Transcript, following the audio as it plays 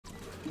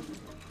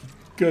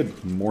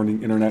Good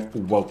morning, Internet.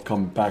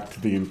 Welcome back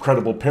to the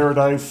incredible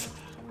paradise.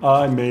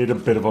 I made a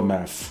bit of a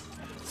mess.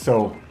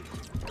 So,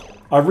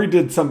 I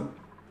redid some...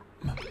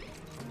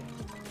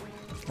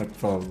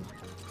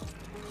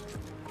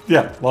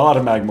 yeah, a lot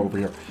of magma over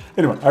here.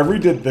 Anyway, I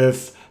redid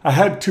this. I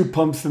had 2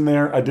 pumps in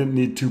there. I didn't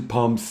need 2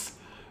 pumps.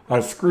 I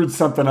screwed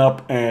something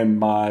up and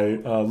my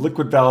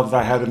liquid valves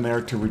I had in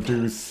there to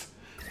reduce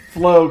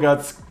flow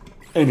got...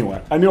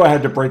 Anyway, I knew I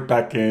had to break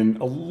back in.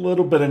 A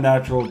little bit of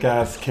natural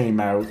gas came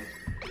out.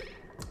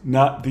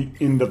 Not the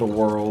end of the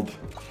world.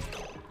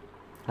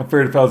 I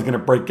figured if I was going to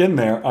break in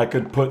there, I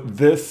could put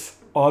this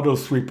auto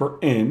sweeper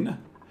in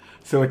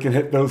so it can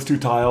hit those 2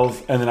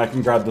 tiles and then I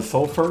can grab the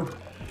sulfur.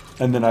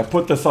 And then I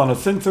put this on a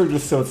sensor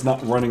just so it's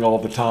not running all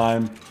the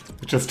time.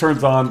 It just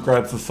turns on,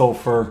 grabs the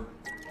sulfur,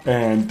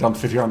 and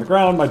dumps it here on the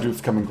ground. My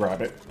dudes come and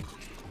grab it.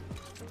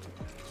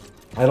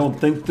 I don't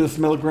think this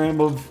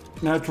milligram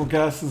of natural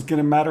gas is going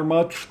to matter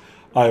much.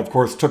 I, of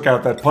course, took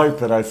out that pipe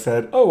that I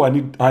said, oh, I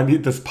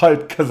need this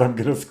pipe because I'm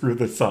going to screw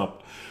this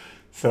up.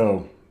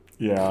 So,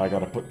 yeah, I got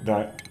to put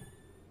that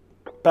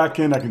back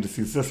in. I can just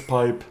use this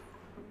pipe.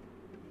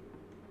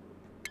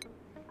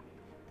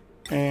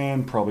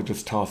 And probably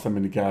just toss them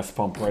in the gas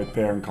pump right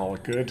there and call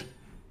it good.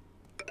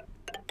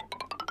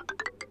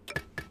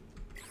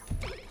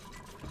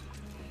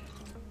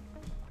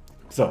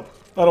 So,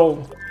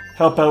 that'll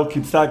help out,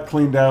 keeps that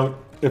cleaned out.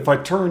 If I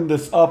turn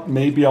this up,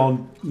 maybe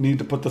I'll need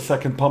to put the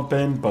second pump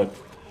in, but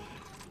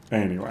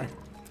anyway.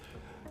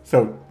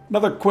 So,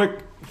 another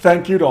quick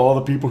thank you to all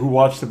the people who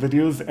watch the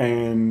videos,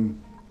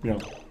 and, you know,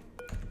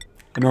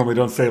 I normally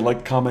don't say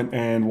like, comment,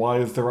 and why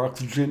is there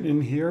oxygen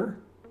in here?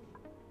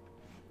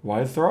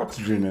 Why is there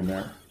oxygen in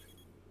there?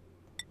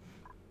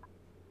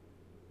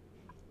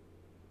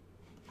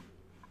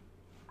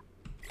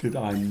 Did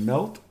I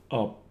melt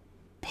a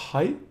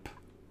pipe?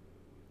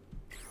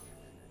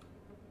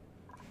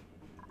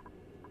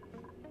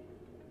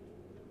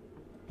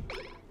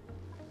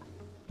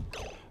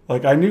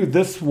 Like, I knew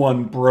this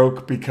one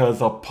broke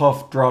because a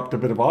puff dropped a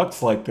bit of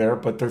oxalite there,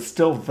 but there's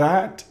still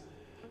that.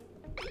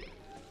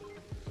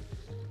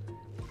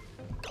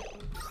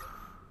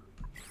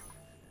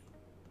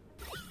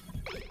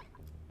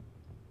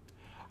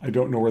 I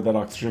don't know where that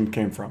oxygen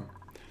came from.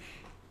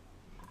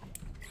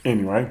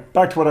 Anyway,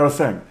 back to what I was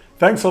saying.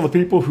 Thanks to all the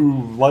people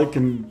who like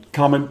and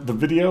comment the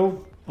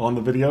video, on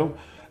the video.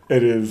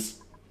 It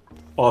is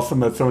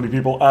awesome that so many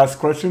people ask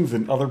questions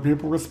and other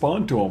people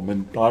respond to them.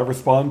 And I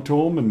respond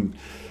to them, and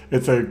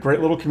it's a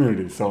great little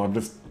community. So I'm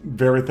just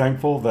very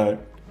thankful that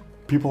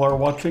people are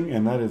watching,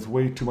 and that is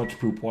way too much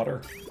poop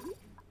water.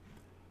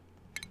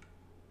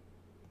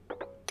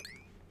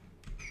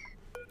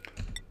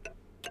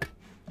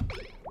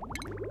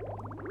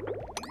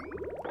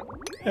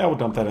 Yeah, we'll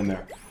dump that in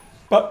there.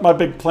 But my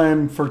big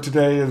plan for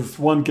today is,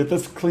 one, get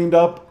this cleaned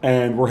up,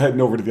 and we're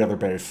heading over to the other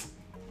base.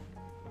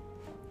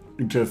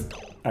 Just,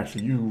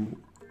 actually,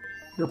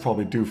 you're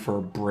probably due for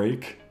a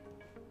break.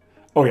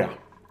 Oh, yeah.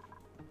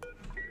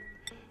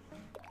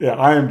 Yeah,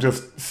 I am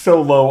just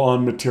so low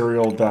on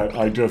material that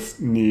I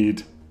just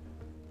need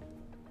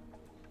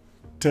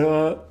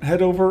to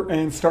head over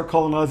and start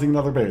colonizing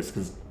another base,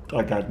 because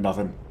I got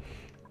nothing.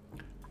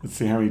 Let's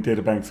see how many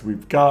data banks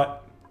we've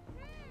got.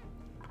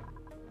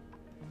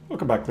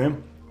 Welcome back,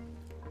 Liam.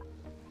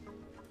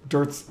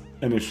 Dirt's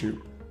an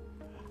issue.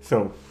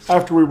 So,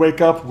 after we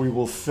wake up, we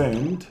will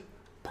send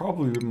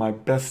probably my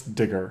best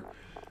digger.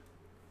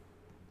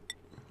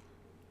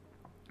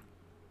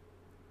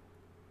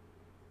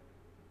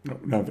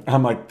 No,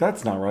 I'm like,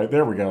 that's not right.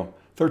 There we go.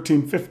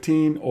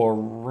 1315 or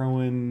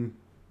Rowan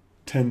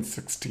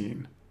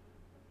 1016.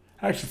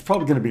 Actually, it's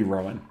probably going to be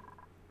Rowan.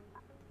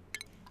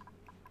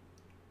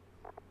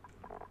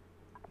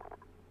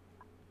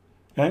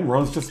 And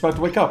Rowan's just about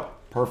to wake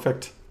up.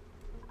 Perfect.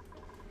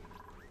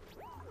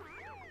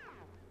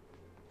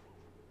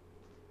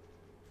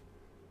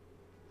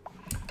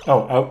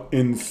 Oh, out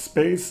in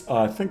space.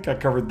 I think I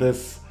covered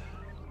this.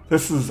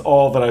 This is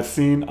all that I've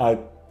seen.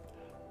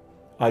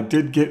 I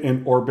did get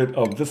in orbit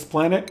of this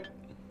planet.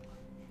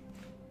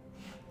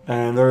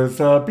 And there's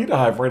a beta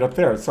hive right up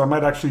there. So I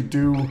might actually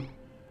do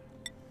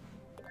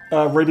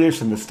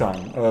radiation this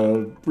time.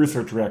 A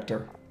research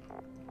reactor.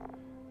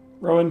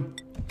 Rowan,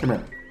 come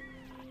here.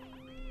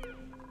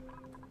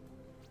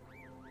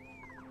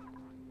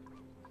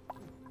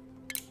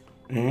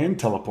 And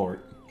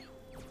teleport.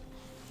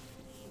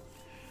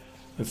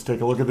 Let's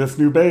take a look at this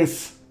new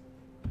base.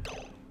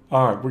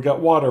 Alright, we got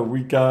water,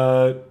 we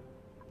got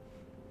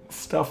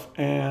stuff,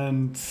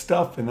 and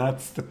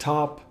that's the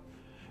top.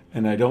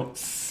 And I don't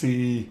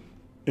see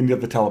any of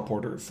the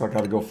teleporters, so I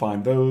gotta go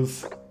find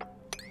those.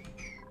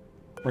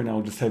 Right now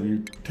I'll just have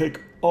you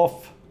take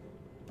off.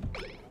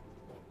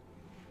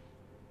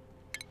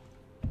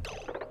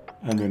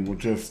 And then we'll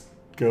just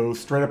go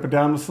straight up and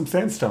down with some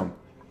sandstone.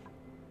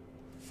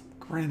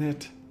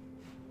 Granite.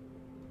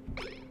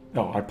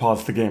 Oh, I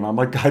paused the game. I'm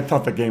like, I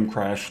thought the game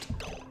crashed.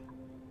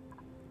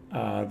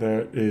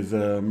 There is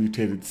a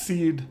mutated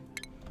seed.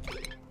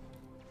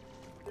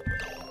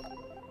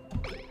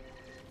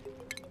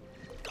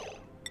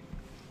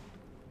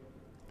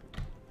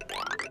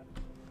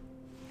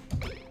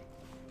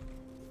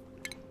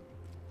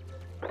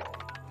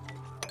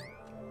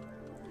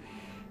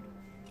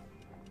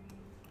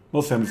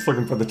 Mostly I'm just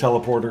looking for the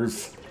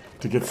teleporters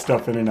to get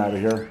stuff in and out of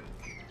here.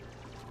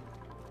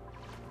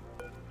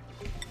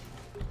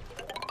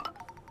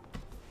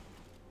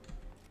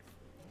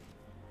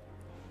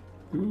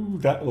 Ooh,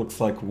 that looks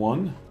like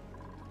one.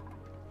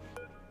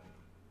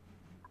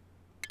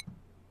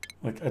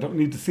 Like, I don't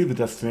need to see the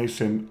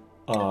destination.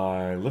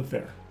 I live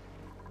there.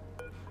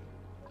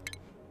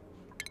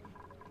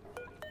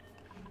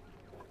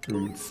 To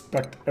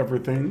inspect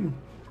everything.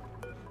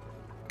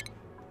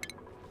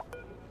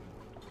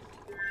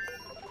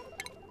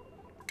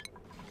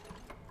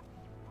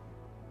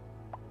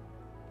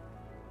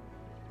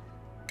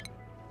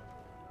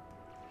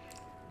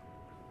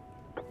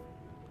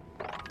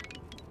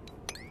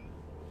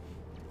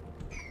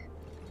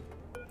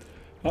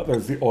 Oh,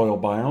 there's the oil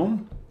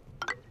biome.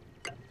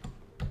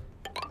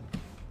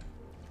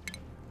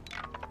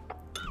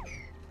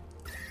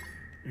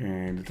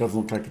 And it doesn't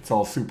look like it's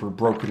all super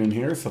broken in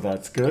here, so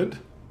that's good.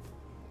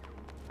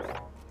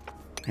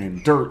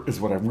 And dirt is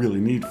what I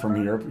really need from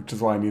here, which is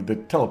why I need the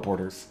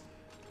teleporters.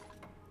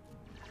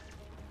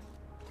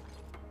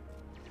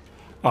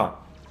 I'll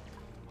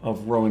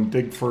have Rowan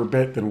dig for a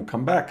bit, then we'll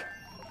come back.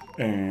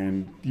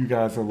 And you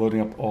guys are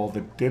loading up all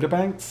the data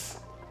banks.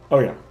 Oh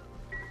yeah.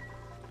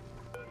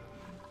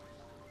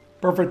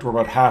 Perfect, we're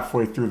about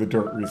halfway through the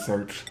dirt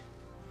research.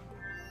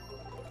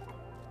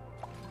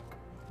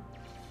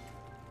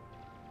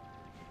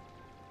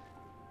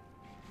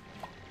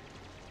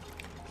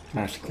 I'm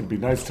actually going to be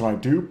nice to my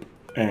dupe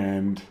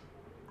and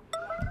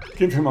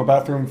give him a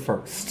bathroom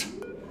first.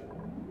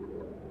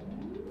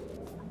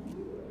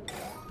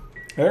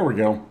 There we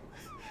go.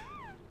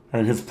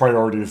 And his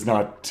priority is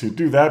not to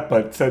do that,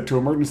 but set it to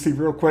emergency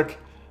real quick,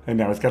 and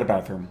now he's got a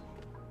bathroom.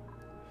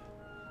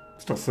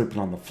 Still sleeping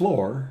on the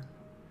floor,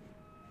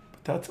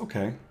 but that's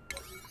okay.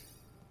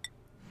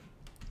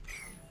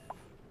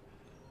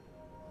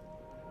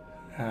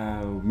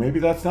 Maybe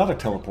that's not a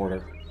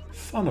teleporter.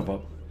 Son of a...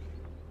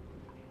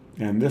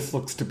 And this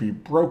looks to be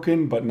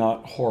broken, but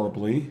not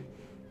horribly.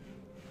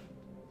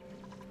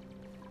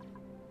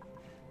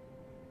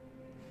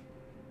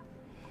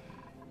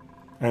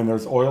 And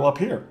there's oil up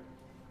here.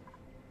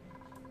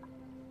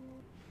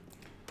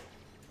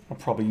 I'll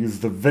probably use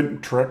the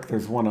vent trick.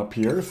 There's one up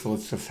here, so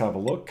let's just have a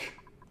look.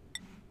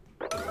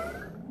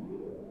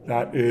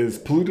 That is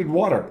polluted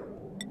water.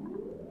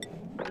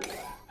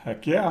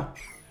 Heck yeah.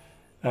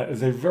 That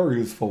is a very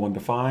useful one to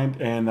find,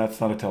 and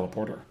that's not a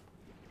teleporter.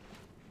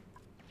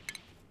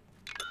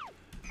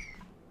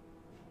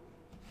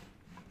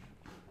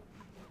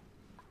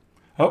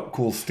 Oh,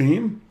 cool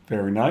steam.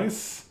 Very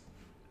nice.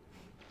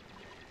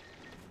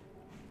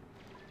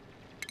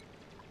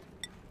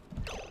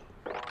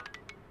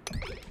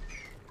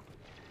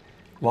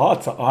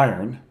 Lots of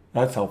iron.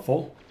 That's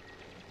helpful.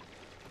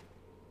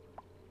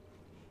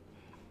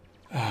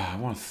 I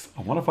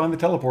want to find the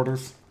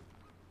teleporters.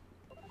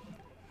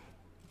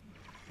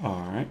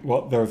 All right.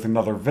 Well, there's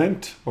another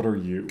vent. What are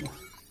you?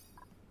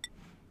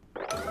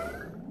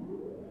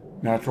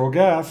 Natural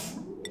gas.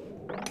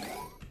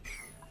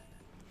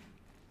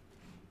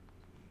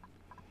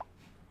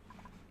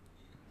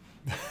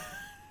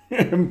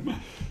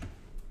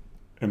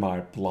 Am I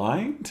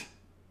blind?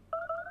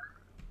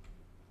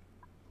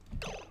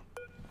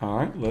 All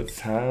right,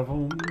 let's have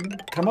them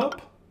come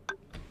up.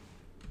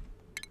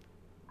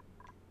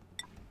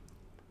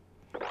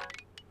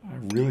 I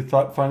really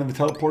thought finding the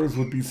teleporters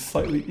would be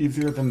slightly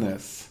easier than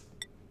this.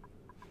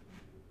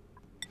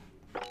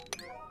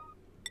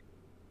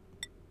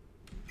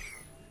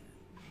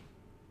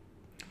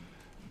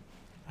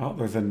 Oh,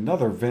 there's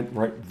another vent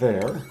right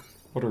there.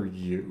 What are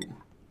you?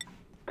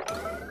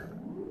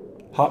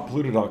 Hot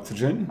polluted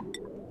oxygen.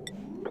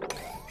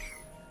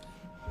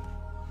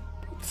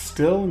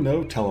 Still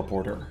no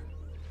teleporter.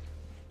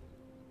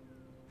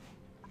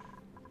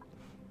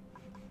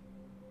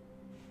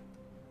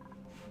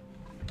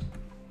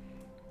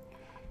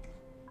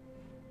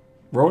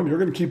 Rowan, you're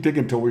going to keep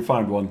digging until we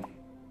find one.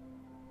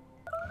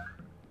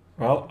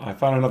 Well, I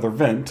found another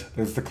vent.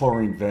 There's the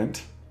chlorine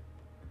vent.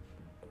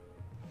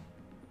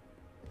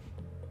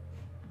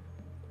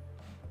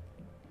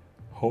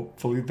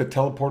 Hopefully the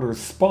teleporters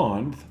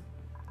spawned.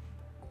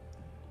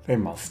 They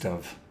must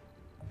have.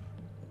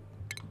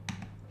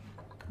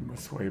 Come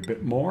this way a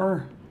bit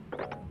more.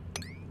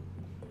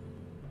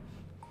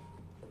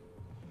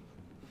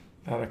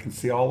 That I can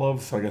see all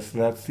of, so I guess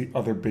that's the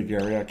other big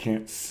area I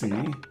can't see.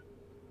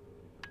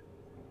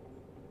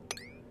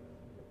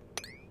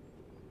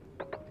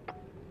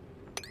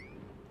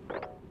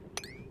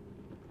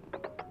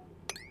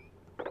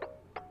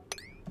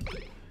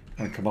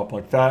 And come up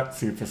like that,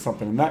 see if there's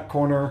something in that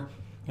corner,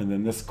 and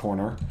then this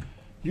corner.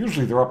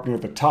 Usually they're up near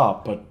the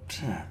top, but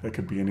they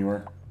could be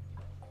anywhere.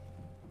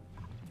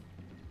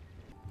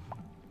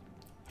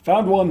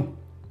 Found one.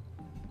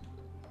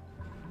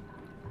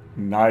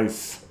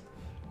 Nice.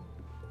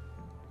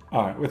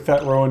 All right, with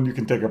that, Rowan, you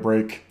can take a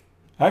break.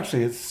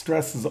 Actually, his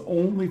stress is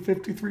only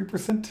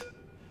 53%.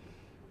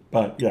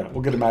 But yeah,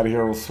 we'll get him out of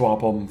here. We'll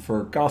swap him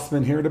for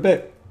Gossman here in a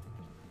bit.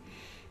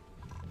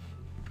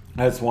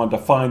 I just wanted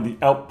to find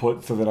the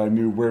output so that I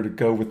knew where to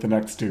go with the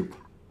next dupe.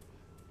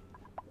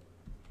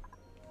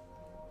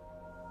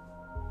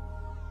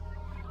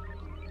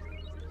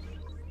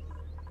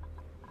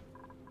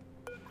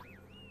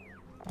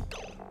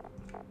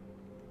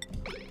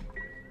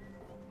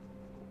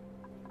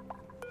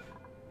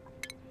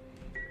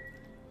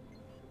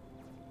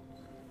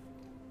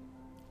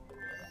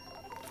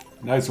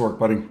 Nice work,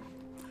 buddy.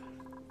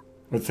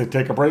 Let's say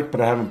take a break, but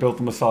I haven't built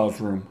a massage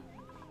room.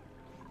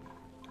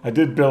 I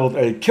did build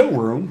a kill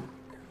room.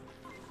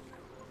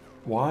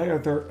 Why are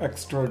there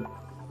extra...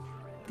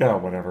 Yeah,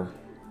 whatever.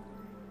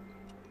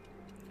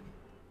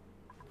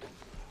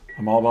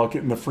 I'm all about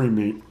getting the free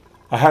meat.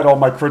 I had all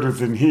my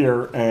critters in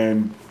here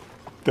and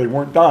they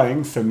weren't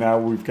dying, so now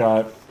we've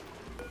got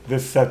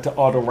this set to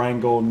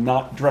auto-wrangle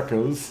not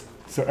Drekos,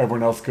 so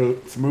everyone else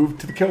goes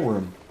moved to the kill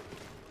room.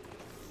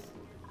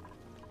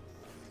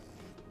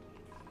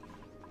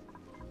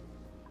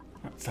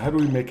 So how do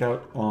we make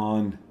out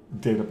on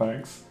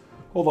databanks?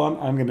 Hold on,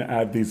 I'm going to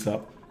add these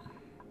up.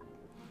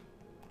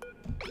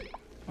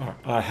 Right,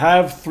 I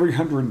have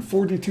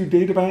 342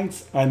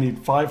 databanks. I need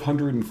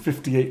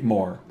 558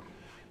 more.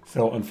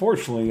 So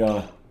unfortunately,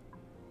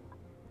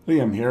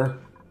 Liam here.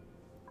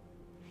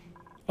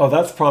 Oh,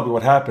 that's probably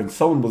what happened.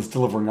 Someone was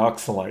delivering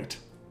oxalite.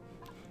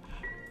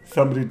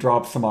 Somebody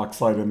dropped some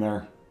oxalite in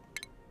there.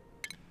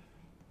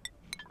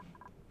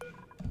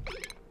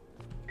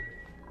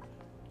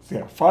 So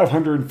yeah,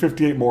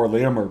 558 more,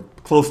 Liam, or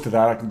close to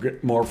that. I can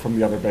get more from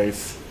the other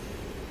base.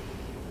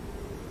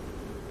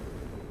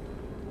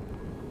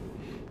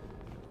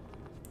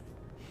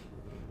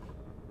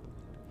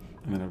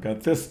 And then I've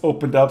got this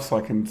opened up so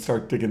I can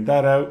start digging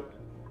that out.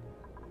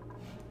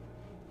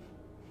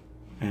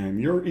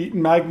 And you're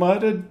eating magma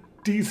at a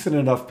decent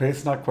enough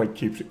pace, not quite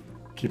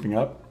keeping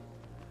up.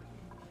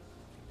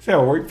 So yeah,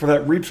 we'll wait for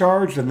that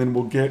recharge and then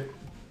we'll get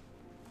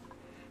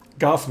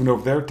Gossman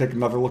over there, take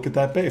another look at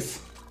that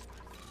base.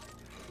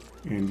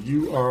 And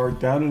you are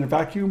down in a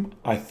vacuum.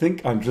 I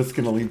think I'm just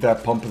going to leave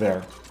that pump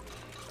there.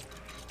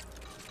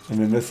 And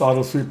then this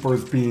auto sweeper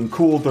is being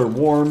cooled or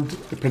warmed,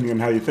 depending on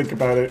how you think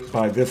about it,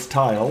 by this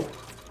tile.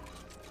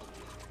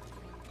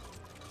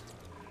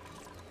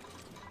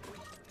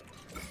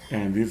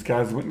 And these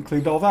guys went and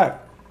cleaned all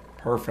that.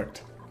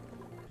 Perfect.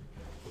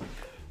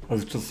 I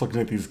was just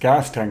looking at these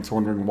gas tanks,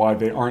 wondering why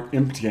they aren't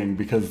emptying,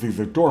 because these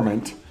are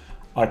dormant.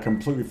 I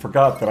completely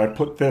forgot that I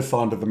put this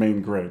onto the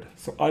main grid,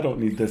 so I don't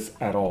need this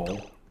at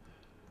all.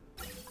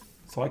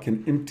 So I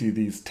can empty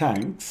these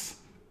tanks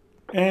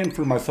and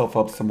free myself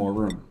up some more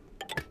room.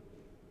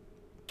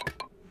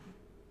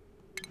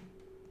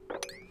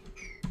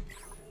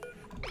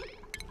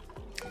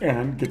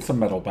 And get some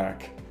metal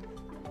back.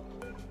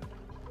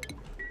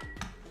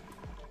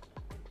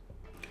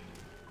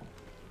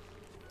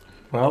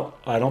 Well,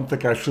 I don't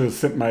think I should have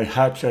sent my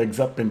hatch eggs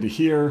up into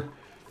here.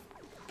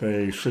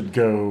 They should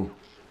go...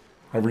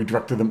 I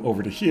redirected them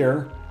over to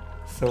here.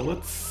 So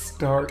let's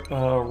start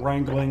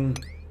wrangling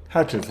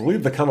hatches. We'll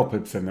leave the cuddle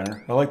pits in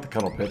there. I like the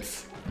cuddle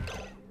pits.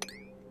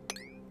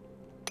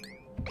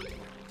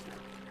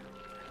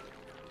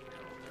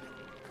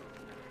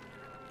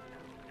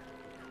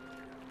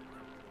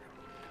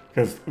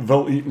 Because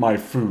they'll eat my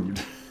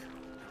food.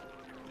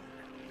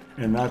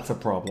 And that's a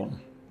problem.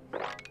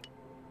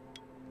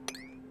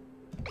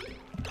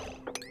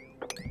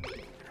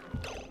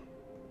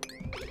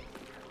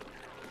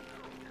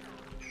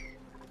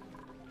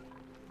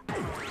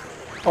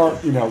 Or,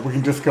 you know, we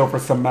can just go for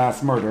some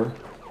mass murder.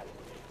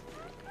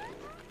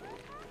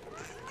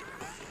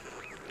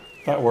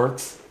 That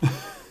works.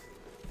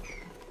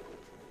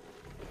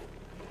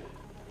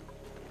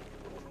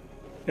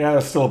 Yeah,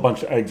 there's still a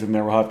bunch of eggs in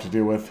there we'll have to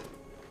deal with.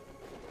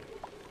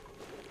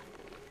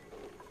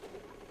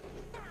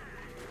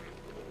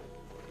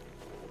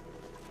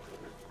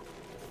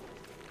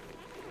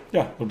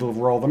 Yeah, we'll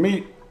deliver all the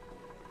meat.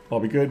 I'll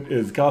be good.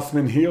 Is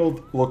Gossman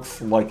healed?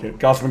 Looks like it.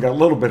 Gossman got a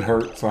little bit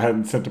hurt, so I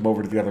hadn't sent him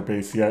over to the other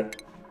base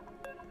yet.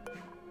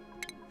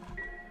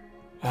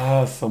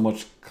 Ah, so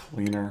much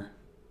cleaner.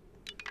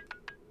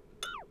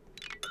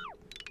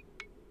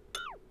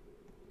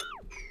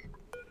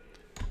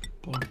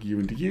 Plug you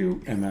into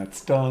you, and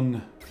that's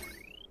done.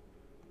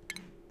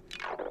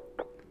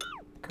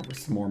 Cover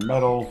some more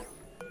metal.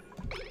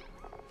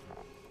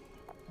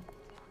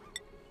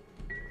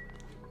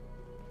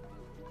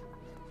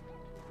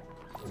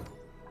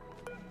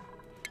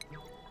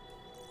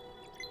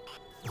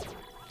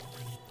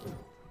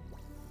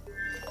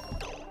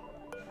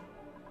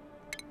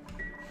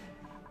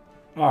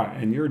 Alright,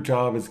 and your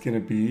job is going to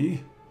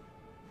be...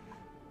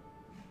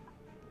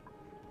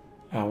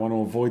 I want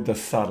to avoid the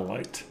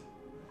satellite.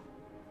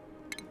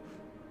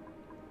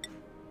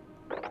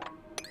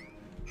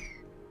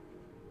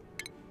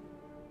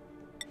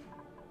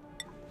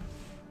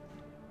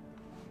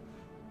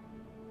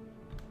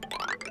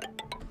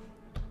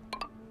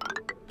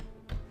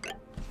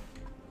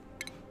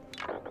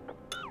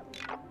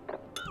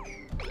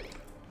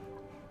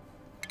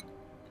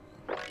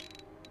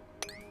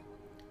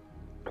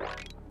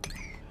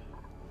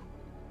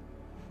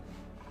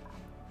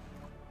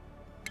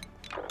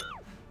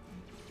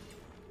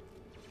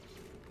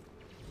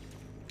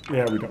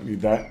 Yeah, we don't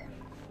need that.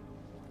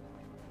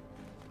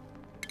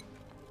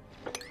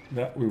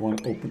 That we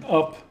want to open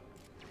up.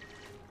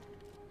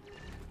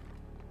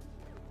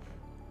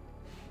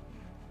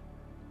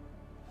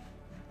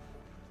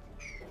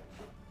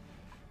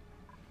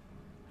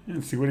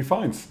 And see what he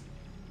finds.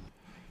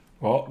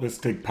 Well, this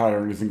dig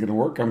pattern isn't going to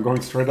work. I'm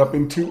going straight up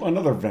into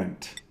another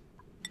vent.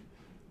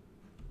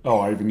 Oh,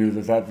 I even knew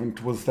that that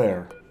vent was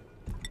there.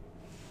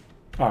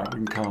 Alright,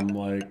 we can come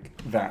like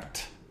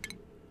that.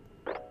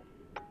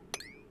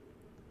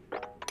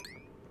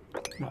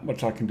 Not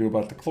much I can do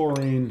about the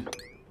chlorine.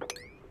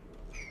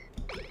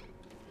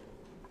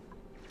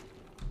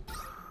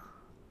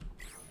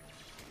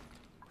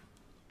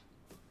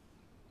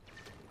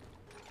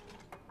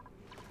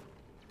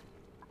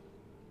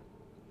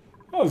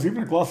 Oh, there's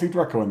even a glossy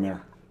Dreco in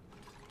there.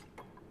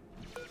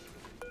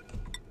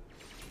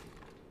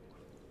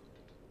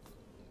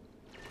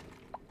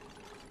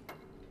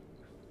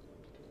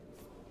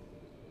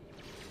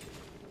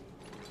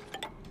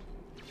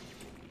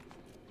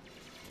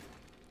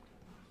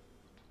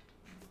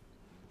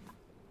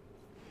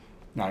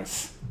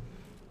 Nice.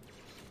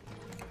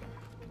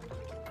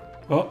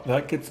 Well,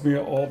 that gets me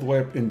all the way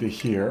up into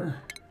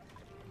here.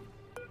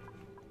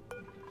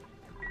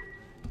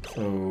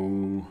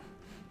 So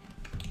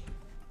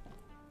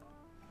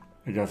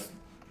I guess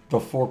the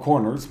four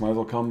corners might as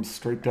well come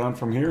straight down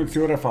from here and see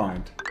what I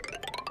find.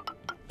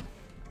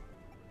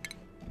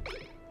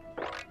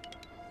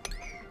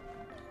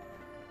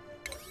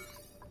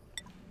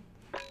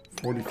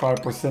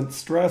 %45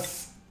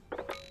 stress.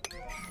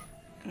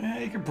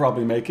 You could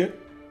probably make it.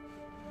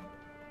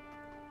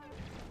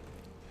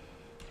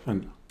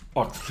 And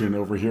oxygen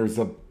over here is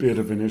a bit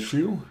of an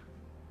issue.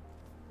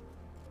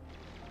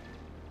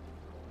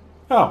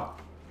 Oh.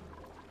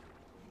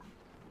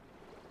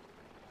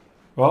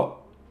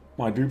 Well,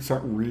 my dupes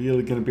aren't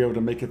really going to be able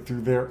to make it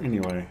through there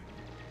anyway.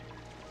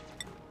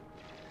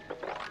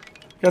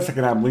 Guess I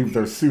can have them leave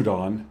their suit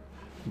on,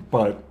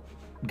 but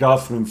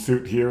Gosman's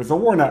suit here is a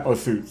Worn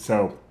Atlas suit,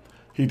 so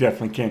he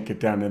definitely can't get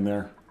down in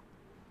there.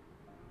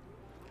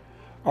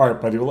 Alright,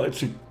 buddy, we'll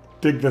let you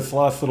dig this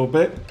last little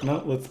bit.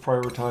 No, let's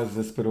prioritize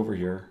this bit over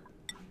here.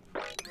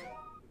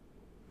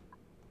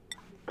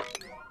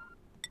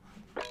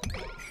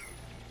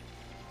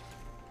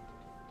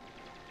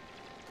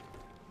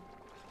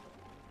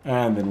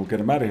 And then we'll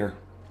get him out of here.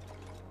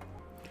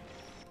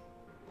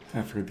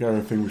 After the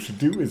other thing we should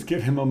do is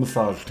get him a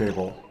massage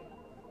table.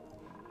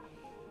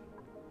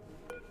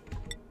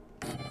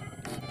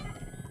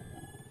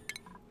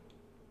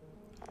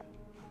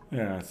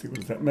 Yeah, let's see, what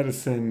is that?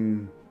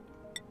 Medicine,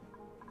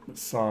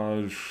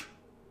 massage,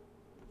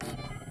 a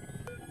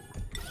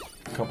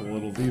couple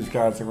little these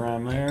guys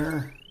around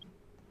there.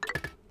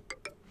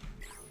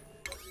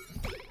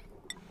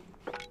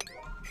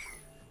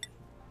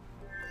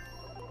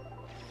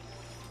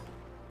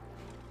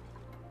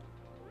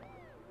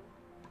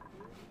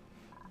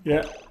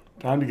 Yeah,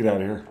 time to get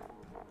out of here.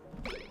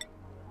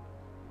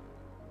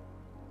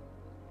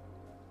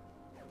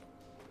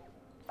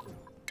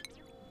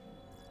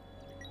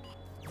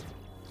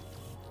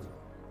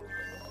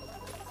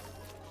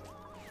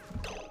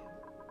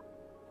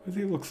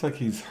 He looks like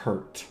he's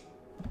hurt.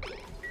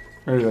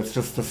 Maybe that's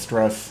just the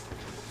stress.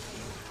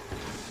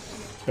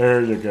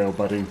 There you go,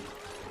 buddy.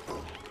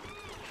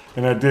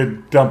 And I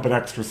did dump an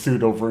extra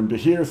suit over into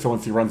here, so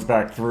once he runs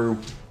back through,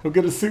 he'll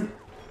get a suit.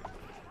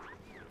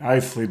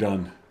 Nicely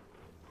done.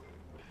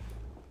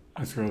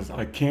 I suppose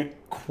I can't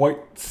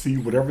quite see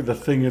whatever the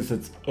thing is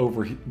that's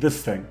overheat.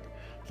 This thing.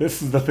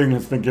 This is the thing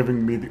that's been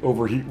giving me the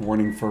overheat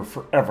warning for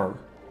forever.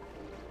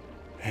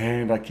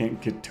 And I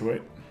can't get to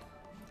it.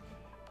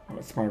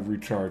 What's my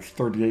recharge?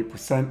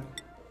 38%.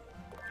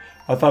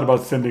 I thought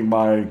about sending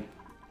my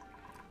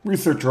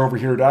researcher over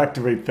here to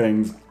activate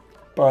things,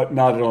 but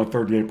not at only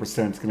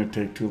 38%. It's going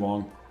to take too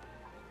long.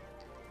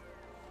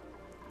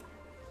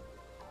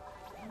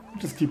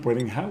 Just keep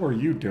waiting. How are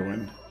you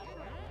doing?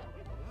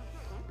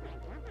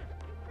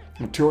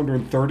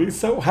 230,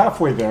 so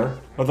halfway there.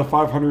 Of the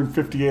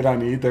 558 I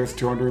need, there's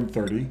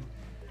 230.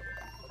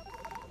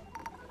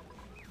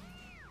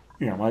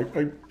 Yeah,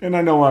 and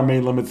I know my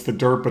main limit's the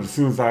dirt, but as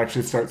soon as I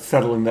actually start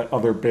settling that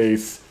other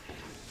base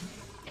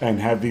and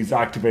have these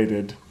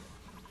activated,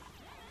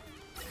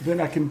 then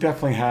I can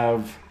definitely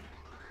have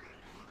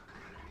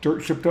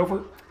dirt shipped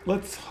over.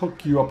 Let's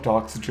hook you up to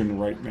oxygen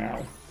right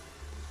now.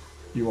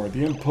 You are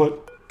the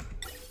input.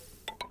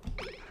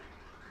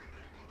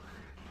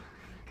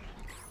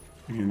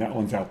 And that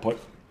one's output.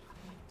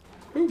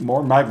 Ooh,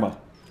 more magma.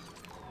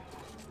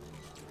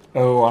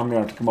 Oh, I'm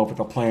going to have to come up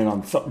with a plan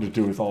on something to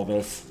do with all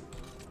this.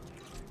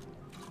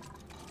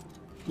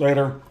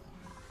 Later.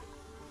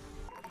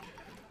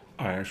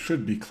 I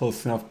should be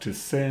close enough to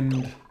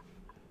send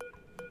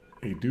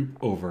a dupe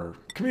over.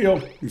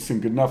 Camille, you seem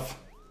good enough.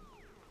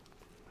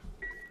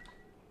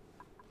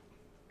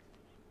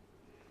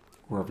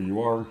 Wherever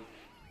you are.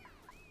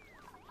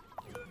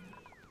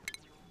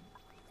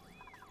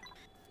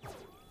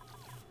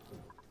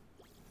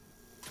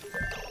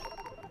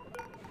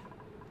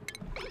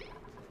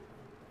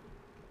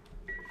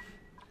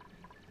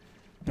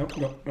 Nope,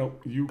 nope,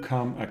 nope. You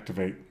come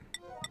activate.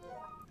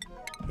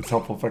 It's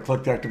helpful if I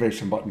click the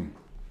activation button.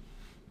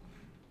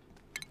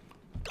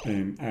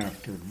 And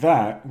after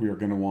that, we are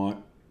going to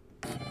want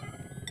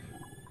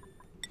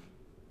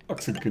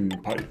oxygen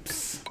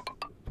pipes.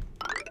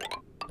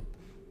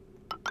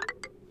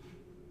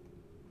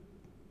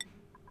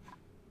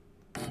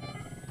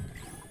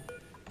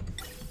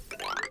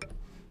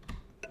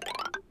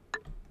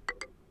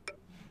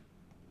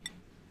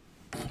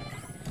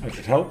 That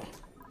should help.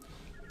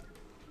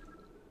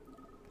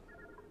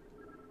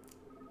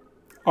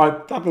 Oh, I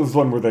thought there was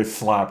one where they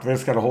slapped. They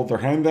just got to hold their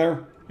hand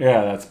there?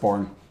 Yeah, that's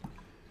boring.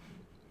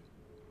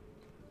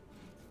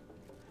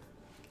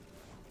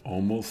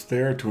 Almost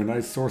there to a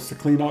nice source of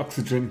clean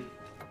oxygen.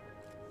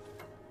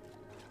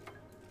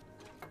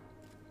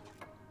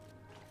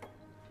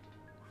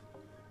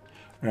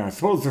 Yeah, I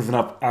suppose there's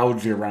enough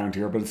algae around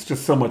here, but it's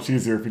just so much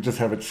easier if you just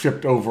have it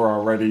shipped over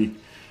already.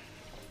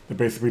 They're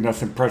basically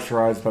nice and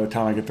pressurized by the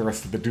time I get the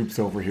rest of the dupes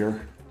over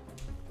here.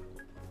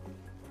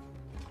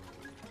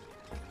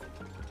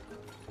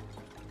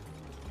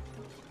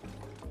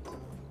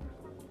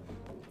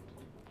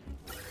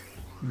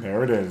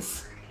 There it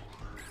is.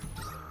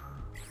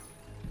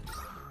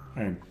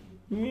 And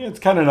yeah, it's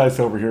kind of nice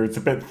over here. It's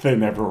a bit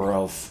thin everywhere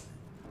else.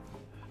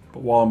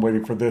 But while I'm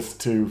waiting for this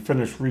to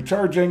finish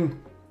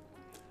recharging,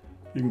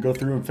 you can go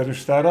through and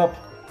finish that up.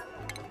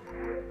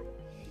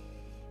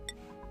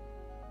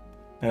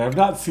 And I've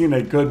not seen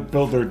a good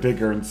builder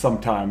digger in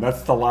some time.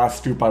 That's the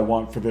last dupe I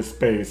want for this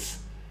base.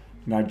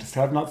 And I just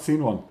have not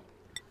seen one.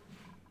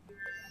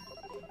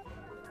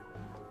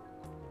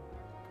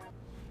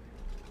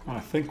 I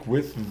think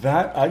with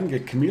that, I can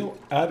get Camille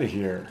out of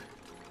here.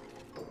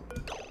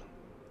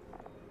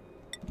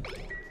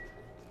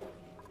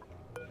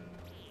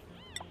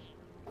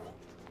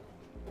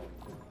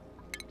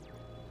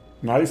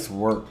 Nice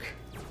work.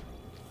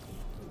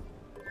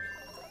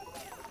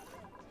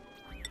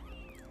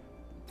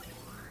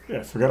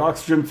 Yeah, so we got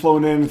oxygen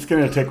flowing in. It's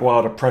going to take a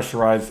while to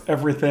pressurize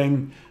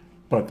everything.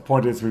 But the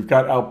point is we've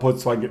got output,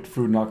 so I get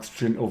food and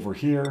oxygen over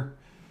here.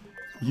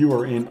 You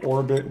are in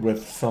orbit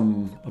with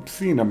some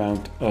obscene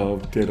amount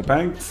of data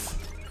banks.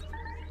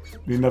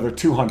 Need another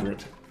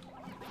 200.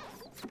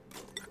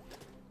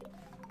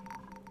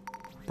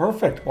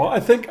 Perfect. Well,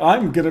 I think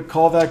I'm going to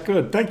call that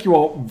good. Thank you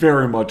all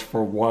very much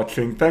for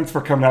watching. Thanks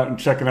for coming out and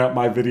checking out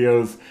my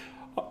videos.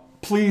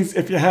 Please,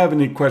 if you have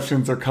any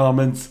questions or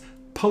comments,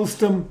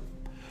 post them.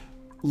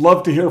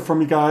 Love to hear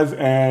from you guys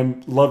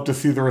and love to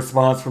see the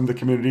response from the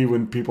community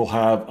when people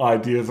have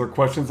ideas or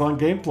questions on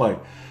gameplay.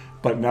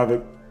 But now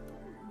that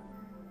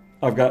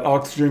I've got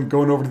oxygen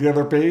going over to the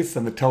other base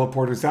and the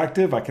teleporter's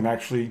active, I can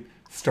actually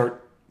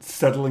start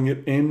settling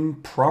it in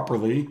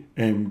properly,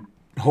 and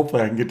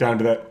hopefully I can get down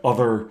to that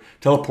other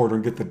teleporter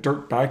and get the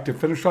dirt back to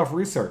finish off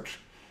research.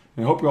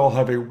 And I hope you all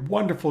have a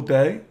wonderful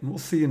day, and we'll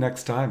see you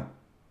next time.